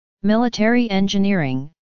Military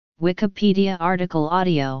engineering, Wikipedia article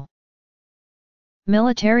audio.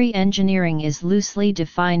 Military engineering is loosely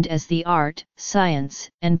defined as the art, science,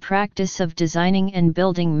 and practice of designing and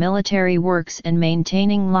building military works and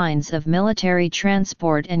maintaining lines of military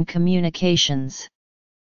transport and communications.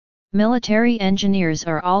 Military engineers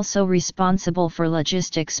are also responsible for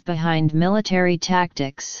logistics behind military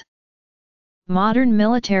tactics. Modern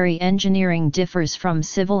military engineering differs from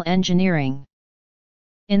civil engineering.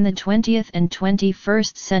 In the 20th and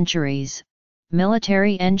 21st centuries,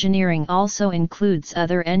 military engineering also includes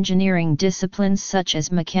other engineering disciplines such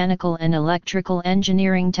as mechanical and electrical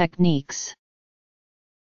engineering techniques.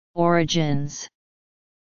 Origins.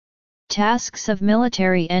 Tasks of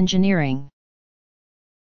military engineering.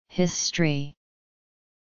 History.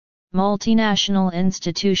 Multinational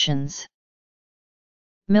institutions.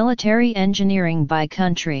 Military engineering by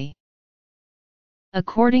country.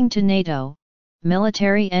 According to NATO,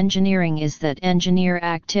 military engineering is that engineer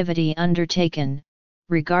activity undertaken,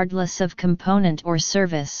 regardless of component or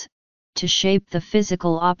service, to shape the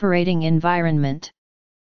physical operating environment.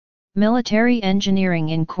 Military engineering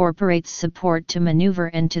incorporates support to maneuver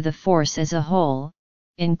and to the force as a whole,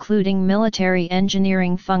 including military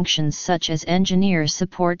engineering functions such as engineer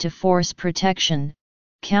support to force protection,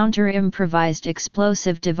 counter-improvised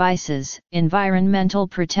explosive devices, environmental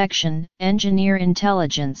protection, engineer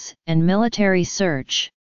intelligence, and military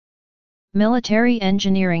search. Military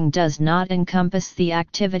engineering does not encompass the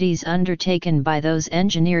activities undertaken by those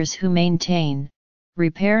engineers who maintain,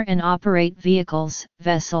 repair and operate vehicles,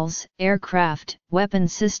 vessels, aircraft, weapon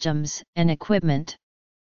systems, and equipment.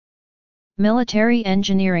 Military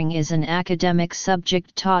engineering is an academic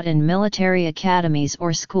subject taught in military academies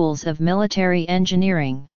or schools of military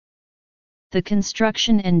engineering. The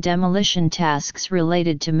construction and demolition tasks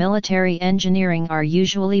related to military engineering are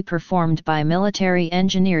usually performed by military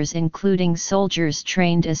engineers, including soldiers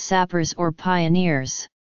trained as sappers or pioneers.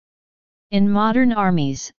 In modern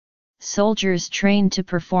armies, soldiers trained to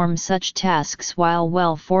perform such tasks while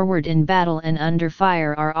well forward in battle and under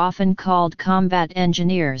fire are often called combat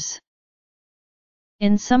engineers.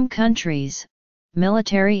 In some countries,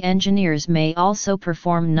 military engineers may also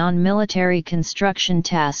perform non-military construction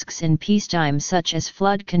tasks in peacetime such as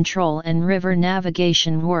flood control and river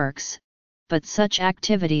navigation works, but such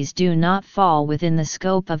activities do not fall within the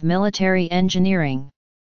scope of military engineering.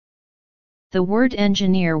 The word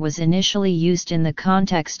engineer was initially used in the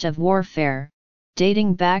context of warfare,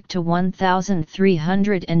 dating back to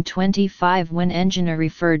 1325 when engineer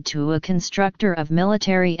referred to a constructor of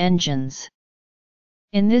military engines.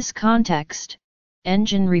 In this context,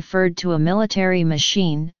 engine referred to a military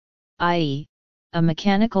machine, i.e., a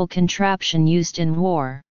mechanical contraption used in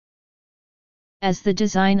war. As the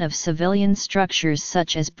design of civilian structures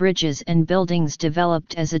such as bridges and buildings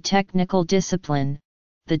developed as a technical discipline,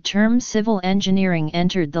 the term civil engineering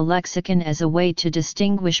entered the lexicon as a way to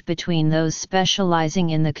distinguish between those specializing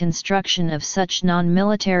in the construction of such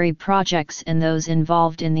non-military projects and those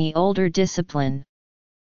involved in the older discipline.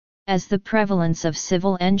 As the prevalence of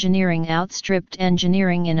civil engineering outstripped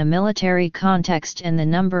engineering in a military context and the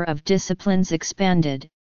number of disciplines expanded,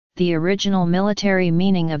 the original military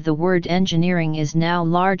meaning of the word engineering is now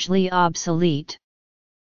largely obsolete.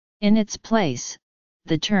 In its place,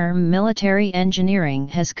 the term military engineering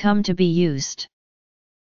has come to be used.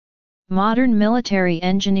 Modern military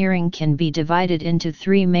engineering can be divided into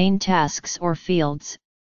three main tasks or fields: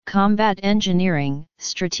 combat engineering,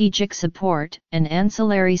 strategic support, and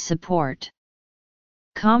ancillary support.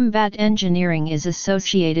 Combat engineering is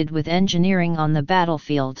associated with engineering on the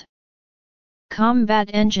battlefield. Combat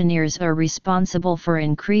engineers are responsible for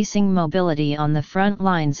increasing mobility on the front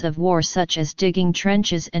lines of war, such as digging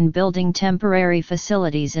trenches and building temporary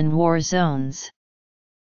facilities in war zones.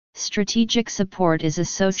 Strategic support is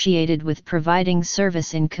associated with providing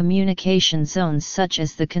service in communication zones such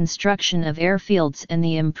as the construction of airfields and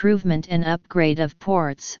the improvement and upgrade of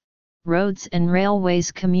ports, roads and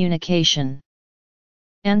railways communication.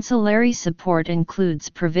 Ancillary support includes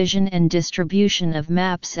provision and distribution of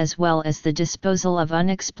maps as well as the disposal of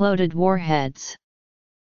unexploded warheads.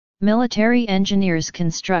 Military engineers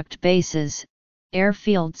construct bases,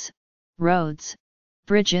 airfields, roads,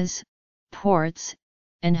 bridges, ports,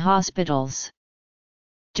 and hospitals.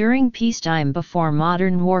 During peacetime before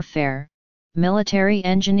modern warfare, military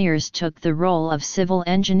engineers took the role of civil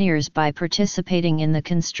engineers by participating in the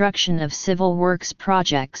construction of civil works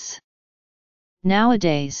projects.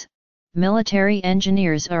 Nowadays, military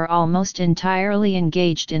engineers are almost entirely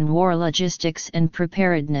engaged in war logistics and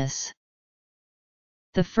preparedness.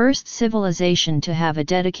 The first civilization to have a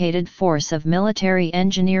dedicated force of military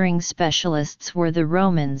engineering specialists were the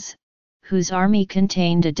Romans, whose army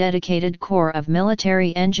contained a dedicated corps of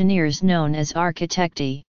military engineers known as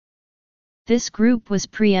architecti. This group was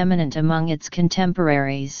preeminent among its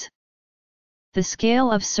contemporaries. The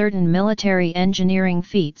scale of certain military engineering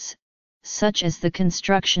feats, such as the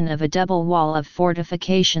construction of a double wall of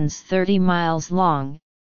fortifications 30 miles long,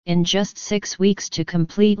 in just 6 weeks to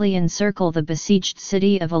completely encircle the besieged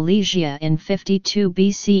city of Alesia in 52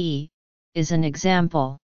 BCE, is an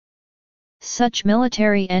example. Such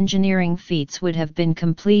military engineering feats would have been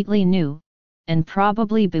completely new, and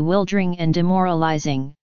probably bewildering and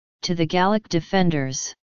demoralizing, to the Gallic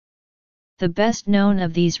defenders. The best known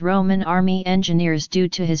of these Roman army engineers due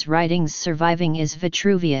to his writings surviving is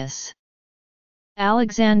Vitruvius.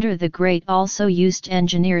 Alexander the Great also used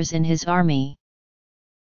engineers in his army.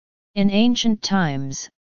 In ancient times,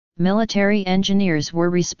 military engineers were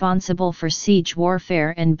responsible for siege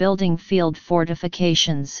warfare and building field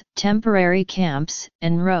fortifications, temporary camps,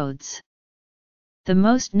 and roads. The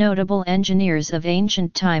most notable engineers of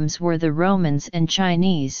ancient times were the Romans and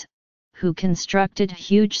Chinese, who constructed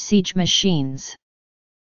huge siege machines.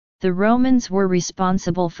 The Romans were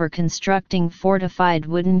responsible for constructing fortified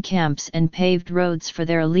wooden camps and paved roads for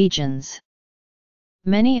their legions.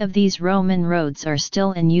 Many of these Roman roads are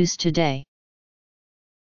still in use today.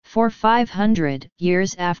 For 500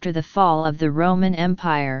 years after the fall of the Roman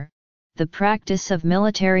Empire, the practice of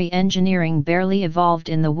military engineering barely evolved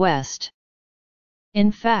in the West.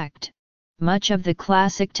 In fact, much of the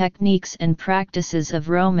classic techniques and practices of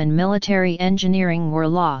Roman military engineering were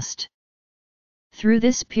lost. Through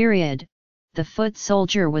this period, the foot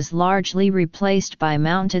soldier was largely replaced by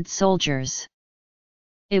mounted soldiers.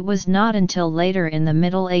 It was not until later in the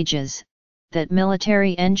Middle Ages that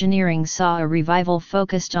military engineering saw a revival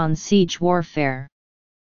focused on siege warfare.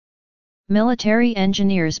 Military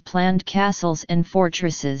engineers planned castles and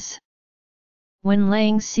fortresses. When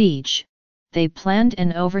laying siege, they planned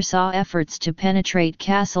and oversaw efforts to penetrate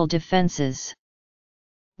castle defenses.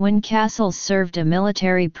 When castles served a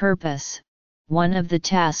military purpose, one of the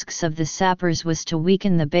tasks of the sappers was to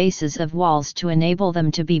weaken the bases of walls to enable them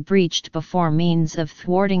to be breached before means of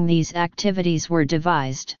thwarting these activities were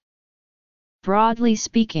devised. Broadly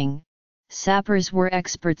speaking, sappers were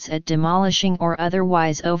experts at demolishing or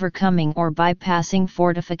otherwise overcoming or bypassing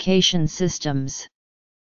fortification systems.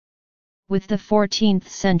 With the 14th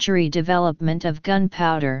century development of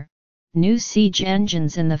gunpowder, new siege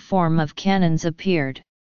engines in the form of cannons appeared.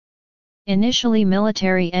 Initially,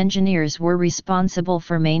 military engineers were responsible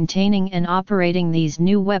for maintaining and operating these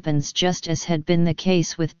new weapons, just as had been the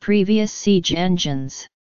case with previous siege engines.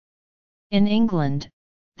 In England,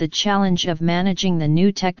 the challenge of managing the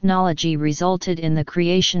new technology resulted in the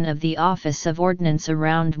creation of the Office of Ordnance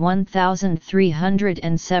around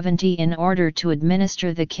 1370 in order to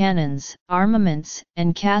administer the cannons, armaments,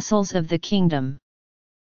 and castles of the kingdom.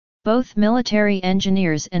 Both military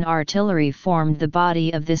engineers and artillery formed the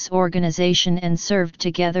body of this organization and served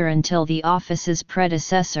together until the office's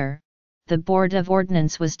predecessor, the Board of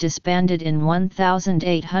Ordnance, was disbanded in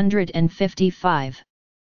 1855.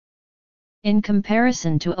 In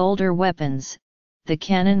comparison to older weapons, the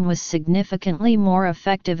cannon was significantly more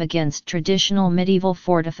effective against traditional medieval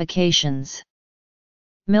fortifications.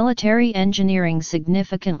 Military engineering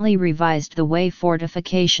significantly revised the way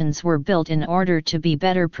fortifications were built in order to be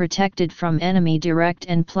better protected from enemy direct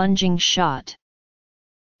and plunging shot.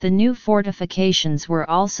 The new fortifications were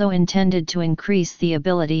also intended to increase the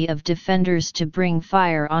ability of defenders to bring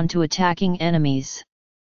fire onto attacking enemies.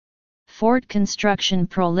 Fort construction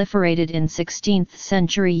proliferated in 16th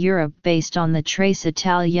century Europe based on the Tres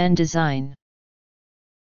Italienne design.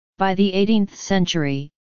 By the 18th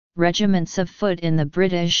century, regiments of foot in the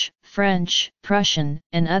British, French, Prussian,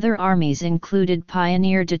 and other armies included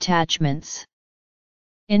pioneer detachments.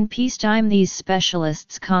 In peacetime, these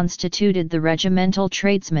specialists constituted the regimental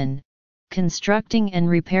tradesmen, constructing and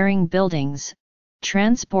repairing buildings,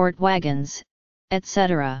 transport wagons,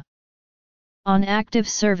 etc. On active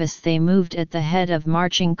service, they moved at the head of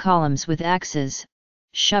marching columns with axes,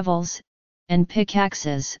 shovels, and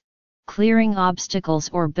pickaxes, clearing obstacles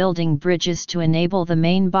or building bridges to enable the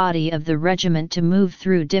main body of the regiment to move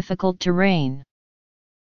through difficult terrain.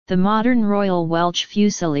 The modern Royal Welsh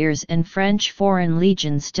Fusiliers and French Foreign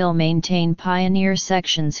Legion still maintain pioneer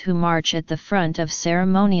sections who march at the front of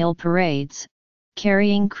ceremonial parades,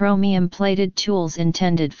 carrying chromium-plated tools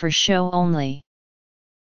intended for show only.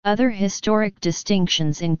 Other historic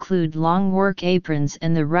distinctions include long work aprons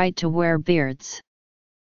and the right to wear beards.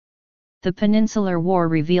 The Peninsular War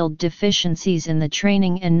revealed deficiencies in the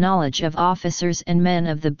training and knowledge of officers and men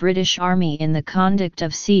of the British Army in the conduct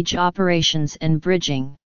of siege operations and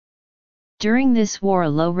bridging. During this war,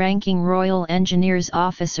 low-ranking Royal Engineers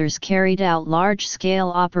officers carried out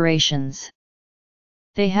large-scale operations.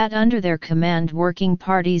 They had under their command working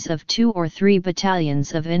parties of 2 or 3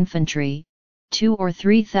 battalions of infantry, 2 or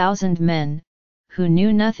 3,000 men, who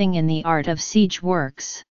knew nothing in the art of siege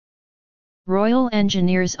works. Royal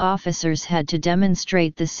Engineers officers had to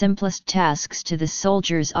demonstrate the simplest tasks to the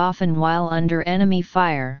soldiers, often while under enemy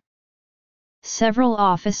fire. Several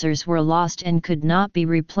officers were lost and could not be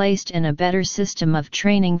replaced, and a better system of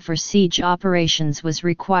training for siege operations was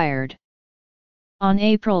required. On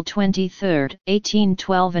April 23,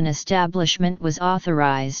 1812, an establishment was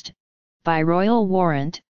authorized, by royal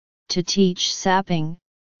warrant, to teach sapping,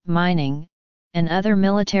 mining, and other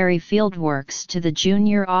military fieldworks to the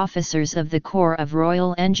junior officers of the Corps of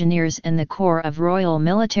Royal Engineers and the Corps of Royal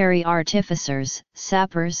Military Artificers,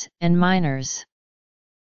 sappers, and miners.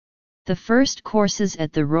 The first courses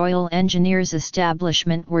at the Royal Engineers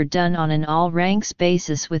establishment were done on an all-ranks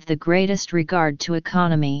basis with the greatest regard to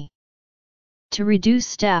economy. To reduce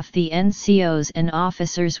staff, the NCOs and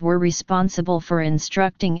officers were responsible for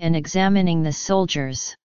instructing and examining the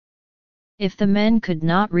soldiers. If the men could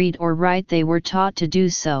not read or write, they were taught to do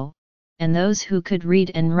so, and those who could read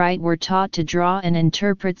and write were taught to draw and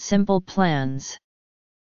interpret simple plans.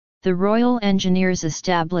 The Royal Engineers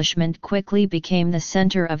establishment quickly became the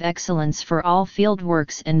center of excellence for all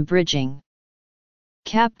fieldworks and bridging.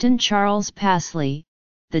 Captain Charles Passley,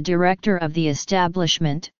 the director of the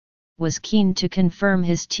establishment, was keen to confirm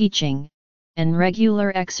his teaching, and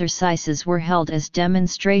regular exercises were held as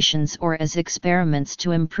demonstrations or as experiments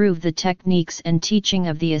to improve the techniques and teaching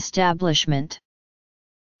of the establishment.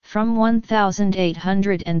 From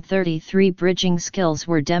 1,833 bridging skills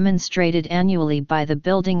were demonstrated annually by the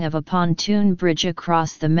building of a pontoon bridge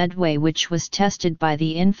across the Medway, which was tested by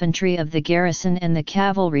the infantry of the garrison and the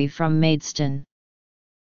cavalry from Maidstone.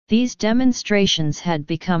 These demonstrations had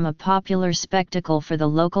become a popular spectacle for the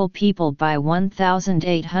local people by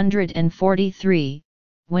 1843,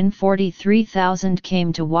 when 43,000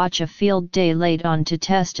 came to watch a field day laid on to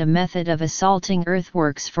test a method of assaulting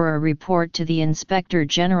earthworks for a report to the Inspector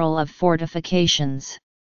General of Fortifications.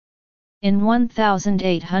 In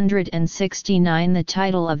 1869, the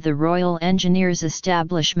title of the Royal Engineers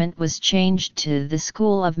establishment was changed to the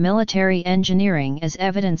School of Military Engineering as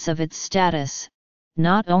evidence of its status,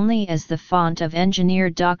 not only as the font of engineer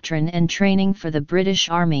doctrine and training for the British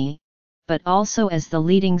Army, but also as the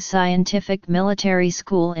leading scientific military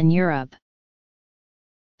school in Europe.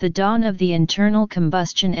 The dawn of the internal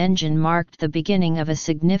combustion engine marked the beginning of a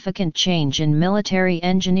significant change in military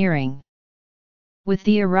engineering. With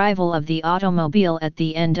the arrival of the automobile at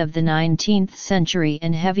the end of the 19th century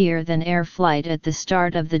and heavier-than-air flight at the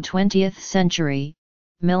start of the 20th century,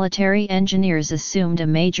 military engineers assumed a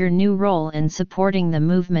major new role in supporting the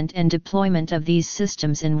movement and deployment of these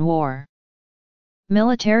systems in war.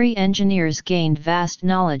 Military engineers gained vast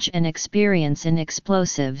knowledge and experience in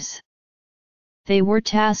explosives. They were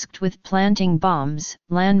tasked with planting bombs,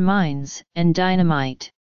 landmines, and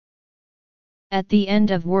dynamite. At the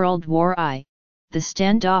end of World War I, the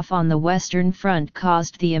standoff on the Western Front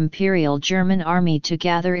caused the Imperial German Army to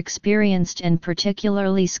gather experienced and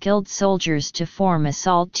particularly skilled soldiers to form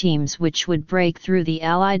assault teams which would break through the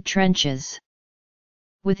Allied trenches.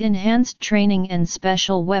 With enhanced training and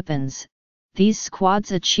special weapons, these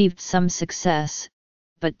squads achieved some success,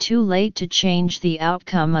 but too late to change the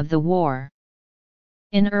outcome of the war.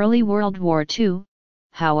 In early World War II,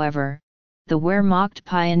 however, the Wehrmacht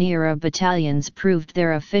pioneer battalions proved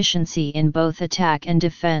their efficiency in both attack and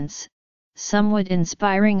defense, somewhat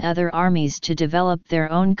inspiring other armies to develop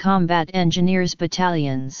their own combat engineers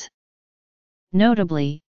battalions.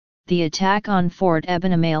 Notably, the attack on Fort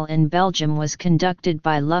Ebenemal in Belgium was conducted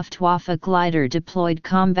by Luftwaffe glider-deployed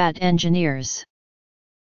combat engineers.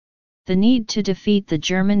 The need to defeat the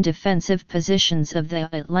German defensive positions of the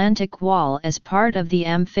Atlantic Wall as part of the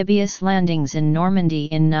amphibious landings in Normandy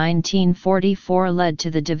in 1944 led to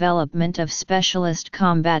the development of specialist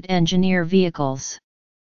combat engineer vehicles.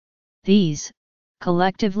 These,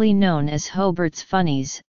 collectively known as Hobart's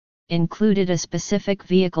Funnies, included a specific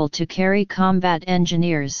vehicle to carry combat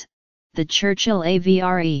engineers, the Churchill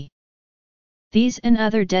AVRE. These and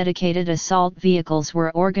other dedicated assault vehicles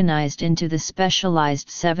were organized into the specialized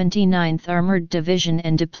 79th Armored Division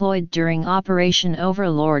and deployed during Operation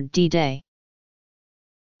Overlord D-Day.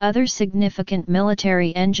 Other significant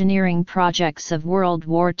military engineering projects of World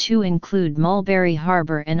War II include Mulberry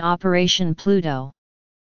Harbor and Operation Pluto.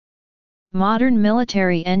 Modern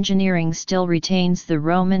military engineering still retains the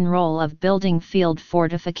Roman role of building field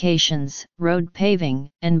fortifications, road paving,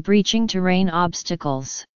 and breaching terrain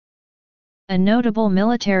obstacles. A notable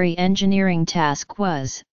military engineering task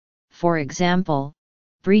was, for example,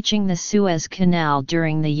 breaching the Suez Canal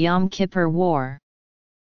during the Yom Kippur War.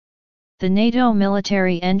 The NATO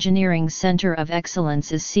Military Engineering Center of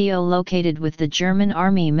Excellence is located with the German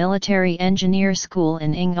Army Military Engineer School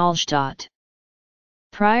in Ingolstadt.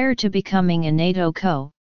 Prior to becoming a NATO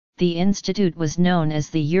co, the institute was known as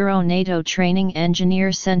the Euro-NATO Training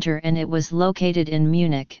Engineer Center and it was located in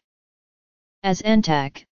Munich. As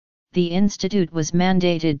ENTAC, the institute was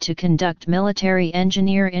mandated to conduct military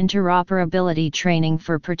engineer interoperability training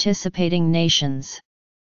for participating nations.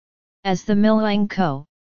 As the MILENG co,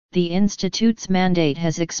 the institute's mandate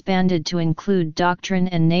has expanded to include doctrine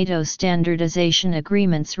and NATO standardization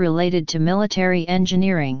agreements related to military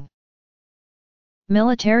engineering.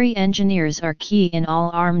 Military engineers are key in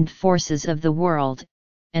all armed forces of the world,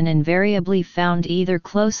 and invariably found either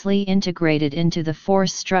closely integrated into the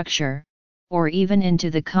force structure, or even into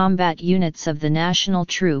the combat units of the national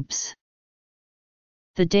troops.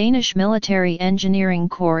 The Danish Military Engineering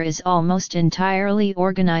Corps is almost entirely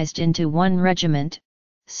organized into one regiment,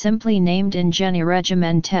 simply named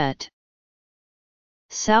Ingeniørregimentet.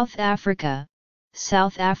 South Africa,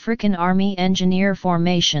 South African Army Engineer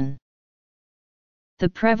Formation. The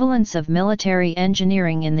prevalence of military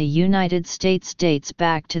engineering in the United States dates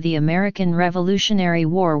back to the American Revolutionary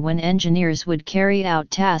War when engineers would carry out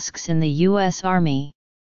tasks in the U.S. Army.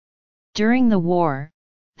 During the war,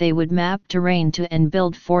 they would map terrain to and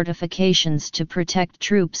build fortifications to protect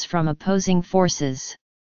troops from opposing forces.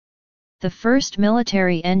 The first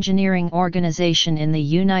military engineering organization in the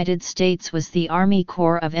United States was the Army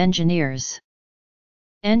Corps of Engineers.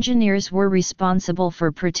 Engineers were responsible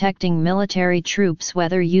for protecting military troops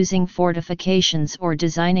whether using fortifications or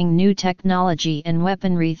designing new technology and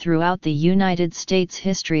weaponry throughout the United States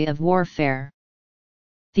history of warfare.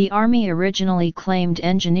 The Army originally claimed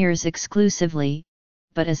engineers exclusively,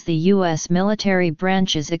 but as the U.S. military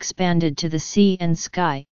branches expanded to the sea and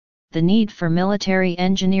sky, the need for military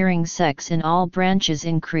engineering sects in all branches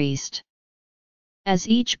increased. As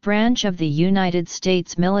each branch of the United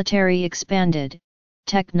States military expanded,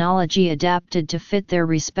 technology adapted to fit their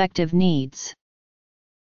respective needs.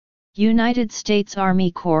 United States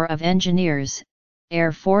Army Corps of Engineers,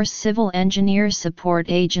 Air Force Civil Engineer Support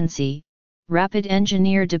Agency, Rapid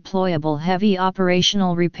Engineer Deployable Heavy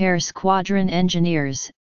Operational Repair Squadron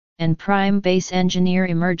Engineers, and Prime Base Engineer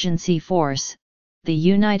Emergency Force, the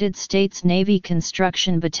United States Navy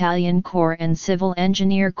Construction Battalion Corps and Civil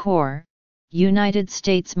Engineer Corps, United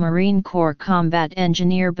States Marine Corps Combat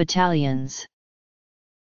Engineer Battalions.